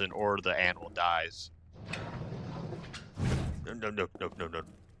person or the animal dies. No.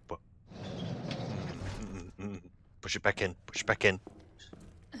 Push it back in. Push it back in.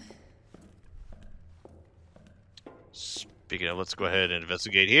 Speaking of, let's go ahead and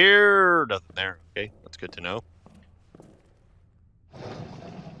investigate here. Nothing there. Okay, that's good to know.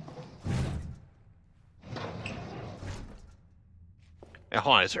 Now,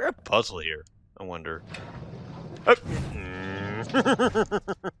 hold on, is there a puzzle here? I wonder. Oh.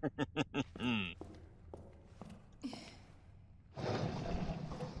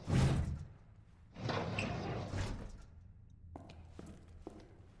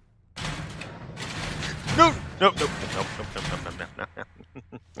 No.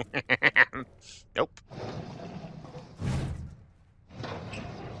 Nope.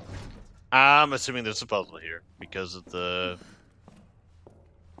 I'm assuming there's a puzzle here because of the.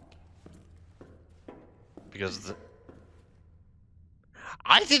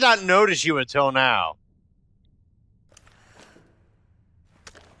 I did not notice you until now.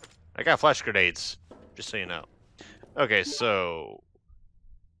 I got flash grenades, just so you know. Okay, so.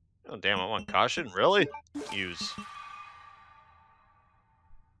 Oh, damn, I want caution? Really? Use.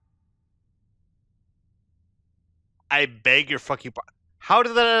 I beg your fucking pardon. How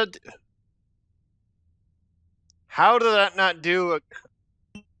did that... How did that not do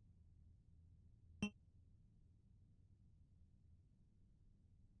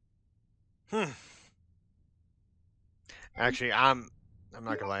a... Actually, I'm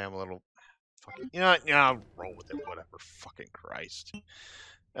not gonna lie, I'm a little fucking, you know what? Yeah, I'll roll with it, whatever. Fucking Christ.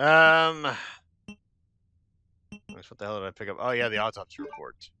 What the hell did I pick up? Oh yeah, the autopsy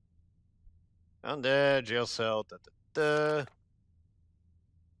report. Found dead, jail cell, da da da.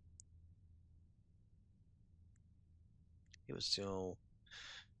 He was still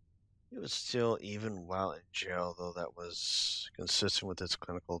even while in jail, though that was consistent with his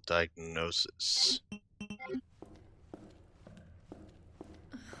clinical diagnosis.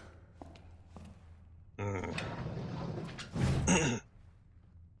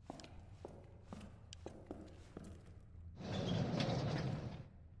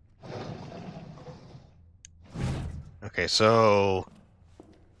 Okay, so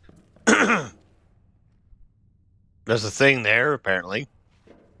there's a thing there, apparently.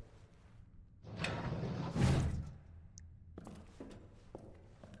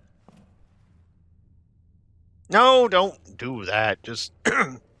 No, don't do that. Just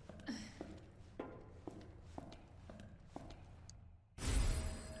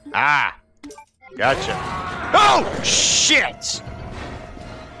ah, gotcha. Oh shit!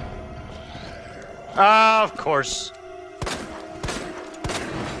 Of course.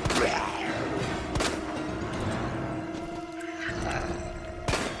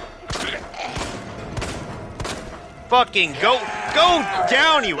 Fucking go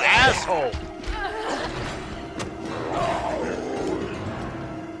down, you asshole!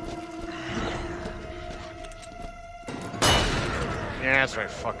 Yeah, that's right.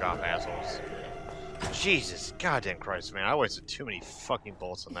 Fuck off, assholes. Jesus, goddamn Christ, man! I wasted too many fucking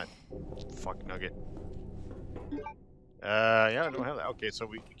bullets on that fuck nugget. Yeah, I don't have that. Okay, so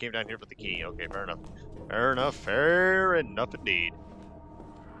we came down here for the key. Okay, fair enough. Fair enough. Fair enough indeed.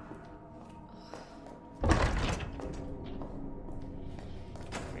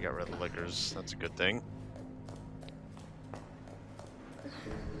 We got rid of the liquors. That's a good thing.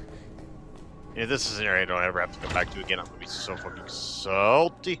 Yeah, this is an area I don't ever have to go back to again. I'm gonna be so fucking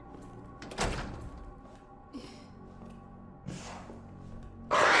salty.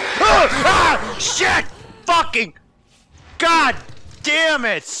 Ah! Shit! Fucking! God damn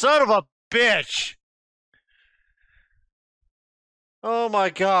it! Son of a bitch! Oh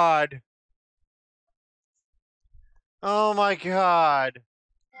my god. Oh my god.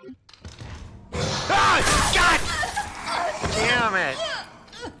 Ah! God damn it!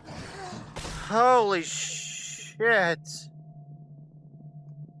 Holy shit.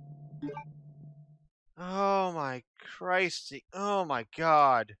 Oh my Christ. Oh my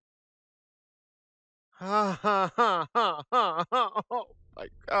god. Oh my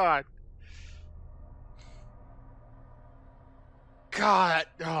god. God.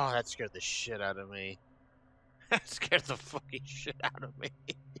 Oh, that scared the shit out of me. That scared the fucking shit out of me.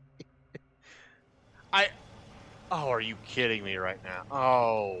 Oh, are you kidding me right now?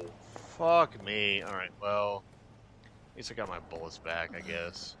 Oh, fuck me. Alright, well, at least I got my bullets back, I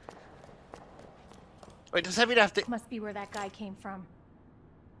guess. Wait, does that mean I have to... Must be where that guy came from.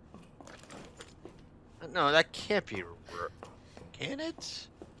 No, that can't be... Can it?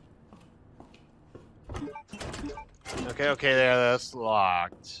 Okay, there, that's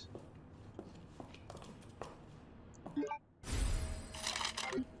locked.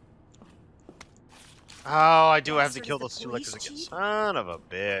 Oh, I do have to kill those two lickers again. Son of a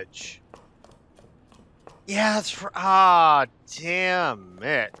bitch. Yeah, that's for... Ah, damn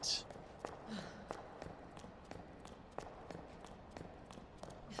it.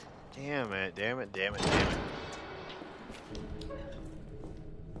 Damn it. Okay,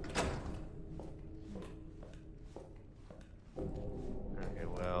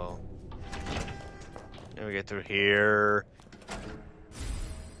 well... Then we get through here.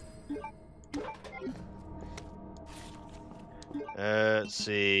 Let's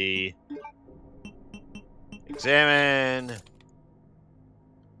see. Examine.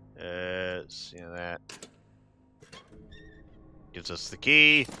 Let's see that. Gives us the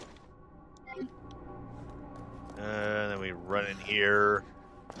key. Then we run in here.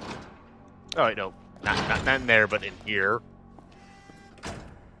 Oh wait, no, not in there, but in here.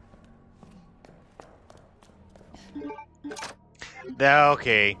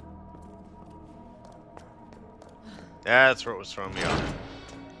 Okay. That's what was throwing me off.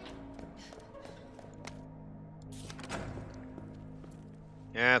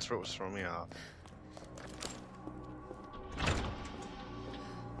 Yeah, that's what was throwing me off.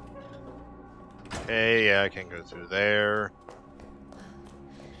 Okay, yeah, I can go through there.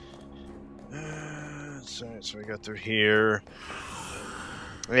 Let's So we got through here.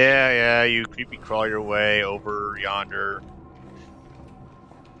 Yeah, you creepy crawl your way over yonder.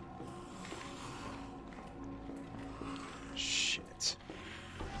 Shit.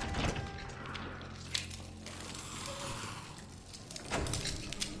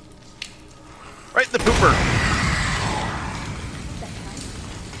 Right in the pooper.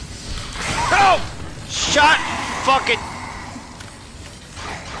 Oh! Shot! Fucking.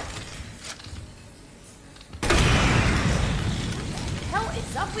 What the hell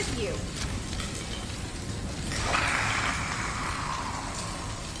is up with you?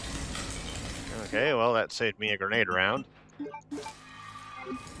 Okay, well, that saved me a grenade round.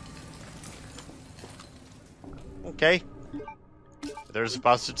 Okay. If there's a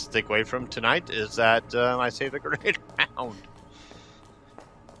posture to take away from tonight, is that I saved a grenade round.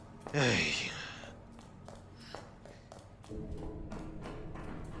 Hey.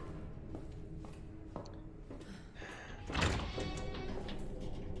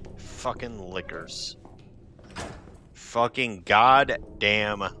 Fucking liquors. Fucking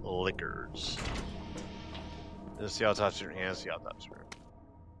goddamn liquors. This is the autopsy room. Yeah, it's the autopsy room.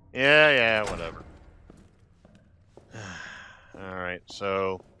 Yeah, whatever. Alright,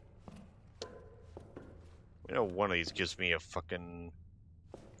 so... You know, one of these gives me a fucking...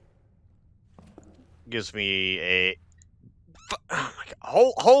 Gives me a... Oh my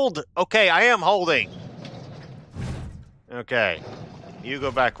God. Hold! Okay, I am holding! Okay. You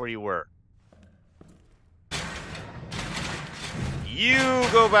go back where you were. You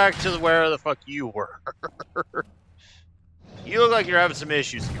go back to where the fuck you were. You look like you're having some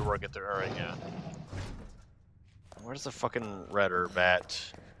issues if you're working through. Alright, yeah. Where's the fucking red herb at?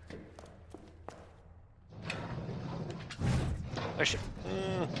 Actually,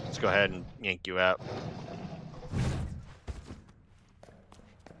 let's go ahead and yank you out.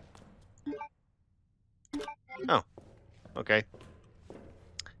 Oh. Okay.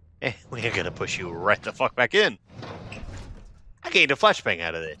 Eh, we are gonna push you right the fuck back in. I gained a flashbang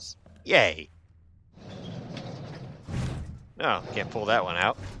out of this. Yay. No, can't pull that one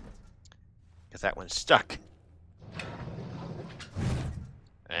out. Because that one's stuck.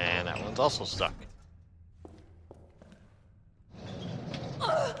 And that one's also stuck.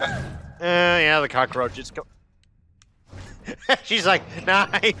 Yeah, the cockroaches go. She's like, nah,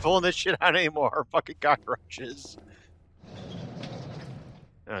 I ain't pulling this shit out anymore. Fucking cockroaches.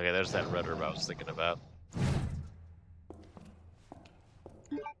 Okay, there's that red herb I was thinking about.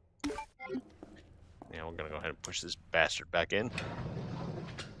 Yeah, we're gonna go ahead and push this bastard back in.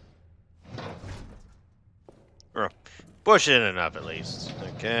 Or push it in enough at least.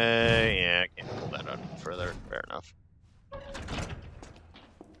 Okay, yeah, I can't pull that out any further. Fair enough.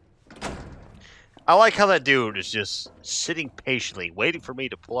 I like how that dude is just sitting patiently, waiting for me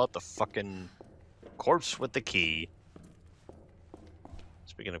to pull out the fucking corpse with the key.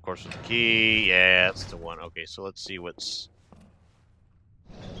 Speaking of corpse with the key, yeah, that's the one. Okay, so let's see what's...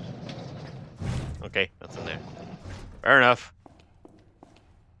 Okay, nothing there. Fair enough.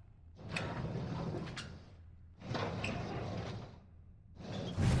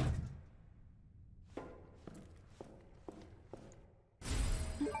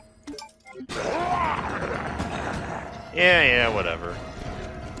 Yeah, whatever.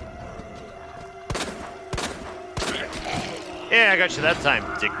 Yeah, I got you that time,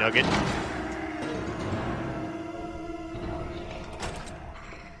 Dick Nugget.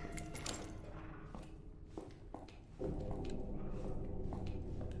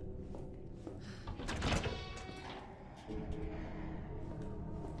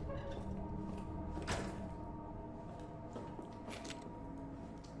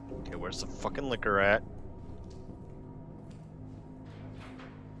 Okay, where's the fucking liquor at?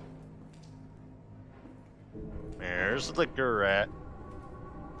 There's the liquor at.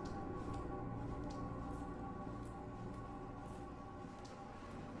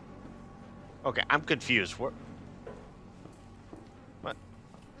 Okay, I'm confused. What?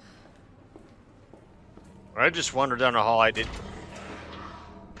 I just wandered down the hall. I did.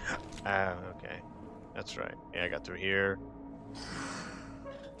 Okay. That's right. Yeah, I got through here.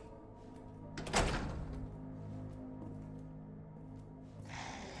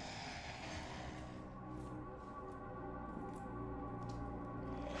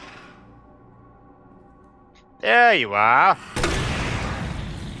 There you are.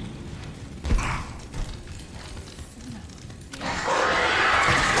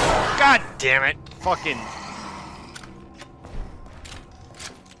 God damn it. Fucking.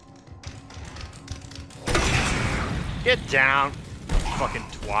 Get down, fucking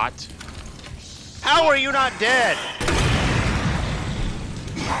twat. How are you not dead?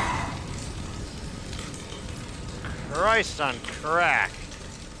 Christ on crack.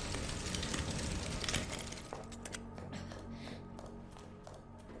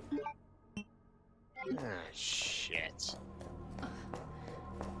 Ah, shit.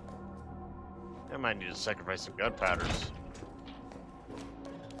 I might need to sacrifice some gunpowders.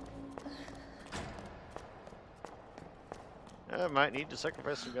 I might need to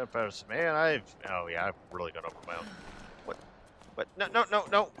sacrifice some gunpowders. Man, oh yeah, I've really gone over my own. What? What? No, no, no,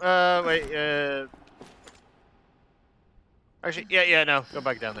 no. Wait, actually, yeah, no. Go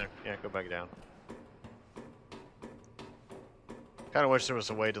back down there. Yeah, go back down. Kind of wish there was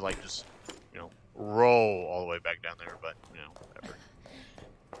a way to, like, just, you know, roll all the way back down there, but, you know, whatever.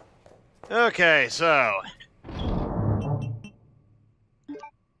 Okay, so.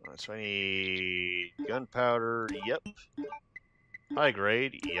 So I need gunpowder, yep. High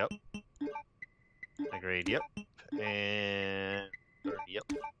grade, yep. High grade, yep. And, yep.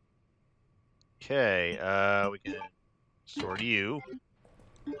 Okay, we can sort you.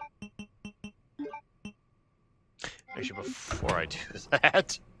 Actually, before I do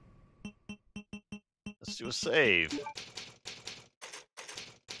that, let's do a save.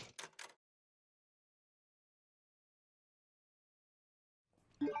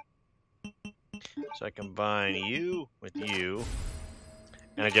 So I combine you with you,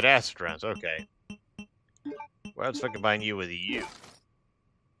 and I get acid rounds. Okay. What happens if I combine you with you?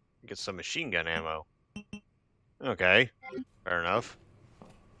 Get some machine gun ammo. Okay, fair enough.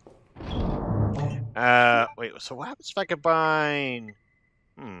 Wait, so what happens if I combine...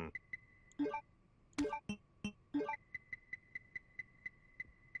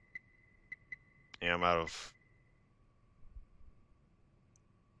 Yeah, I'm out of...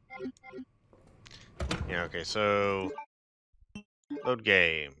 Yeah, okay, so... Load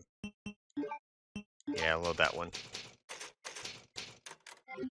game. Yeah, load that one.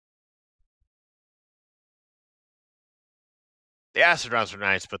 The acid rounds are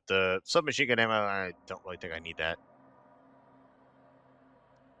nice, but the submachine gun ammo, I don't really think I need that.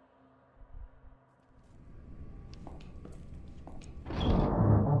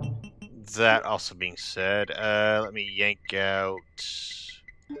 That also being said, let me yank out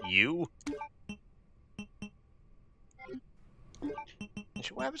you.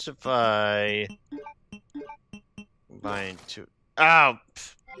 Actually, what happens if I combine two? Oh!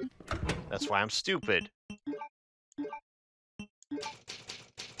 That's why I'm stupid.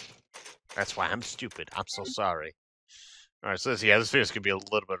 That's why I'm stupid. I'm so sorry. Alright, so this video's gonna be a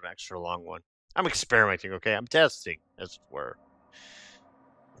little bit of an extra long one. I'm experimenting, okay? I'm testing, as it were.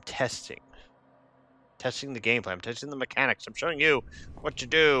 I'm testing. Testing the gameplay. I'm testing the mechanics. I'm showing you what to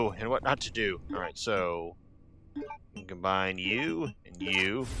do and what not to do. Alright, so... you can combine you and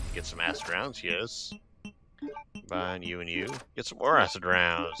you. Get some acid rounds, yes. Combine you and you. Get some more acid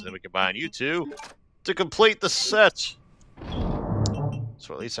rounds. And then we combine you two to complete the set.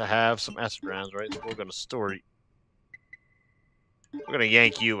 So at least I have some acid rounds, right? So we're going to store... We're going to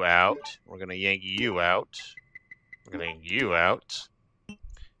yank you out. We're going to yank you out. We're going to yank you out.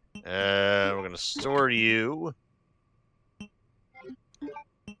 We're going to store you.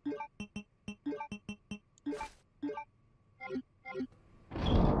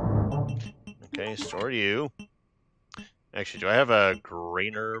 Okay, store you. Actually, do I have a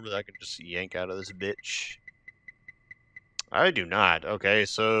grain herb that I can just yank out of this bitch? I do not. Okay,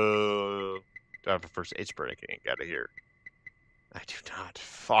 so... do I have a first aid spray I can yank out of here? I do not.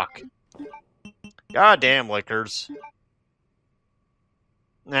 Fuck. Goddamn liquors.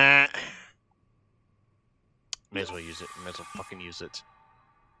 Nah. May as well use it. May as well fucking use it.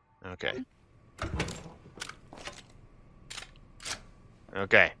 Okay.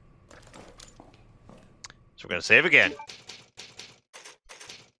 Okay. So we're gonna save again.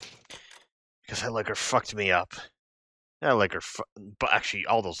 Because that liquor fucked me up. That liquor but actually,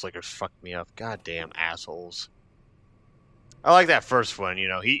 all those liquors fucked me up. Goddamn assholes. I like that first one, you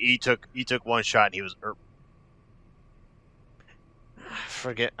know. He took one shot and he was...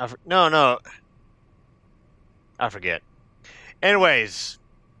 No. I forget. Anyways,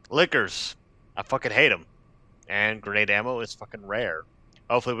 liquors. I fucking hate them. And grenade ammo is fucking rare.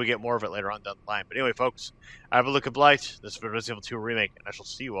 Hopefully we get more of it later on down the line. But anyway, folks, I have a look at Blight. This is Resident Evil 2 Remake, and I shall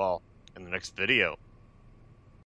see you all in the next video.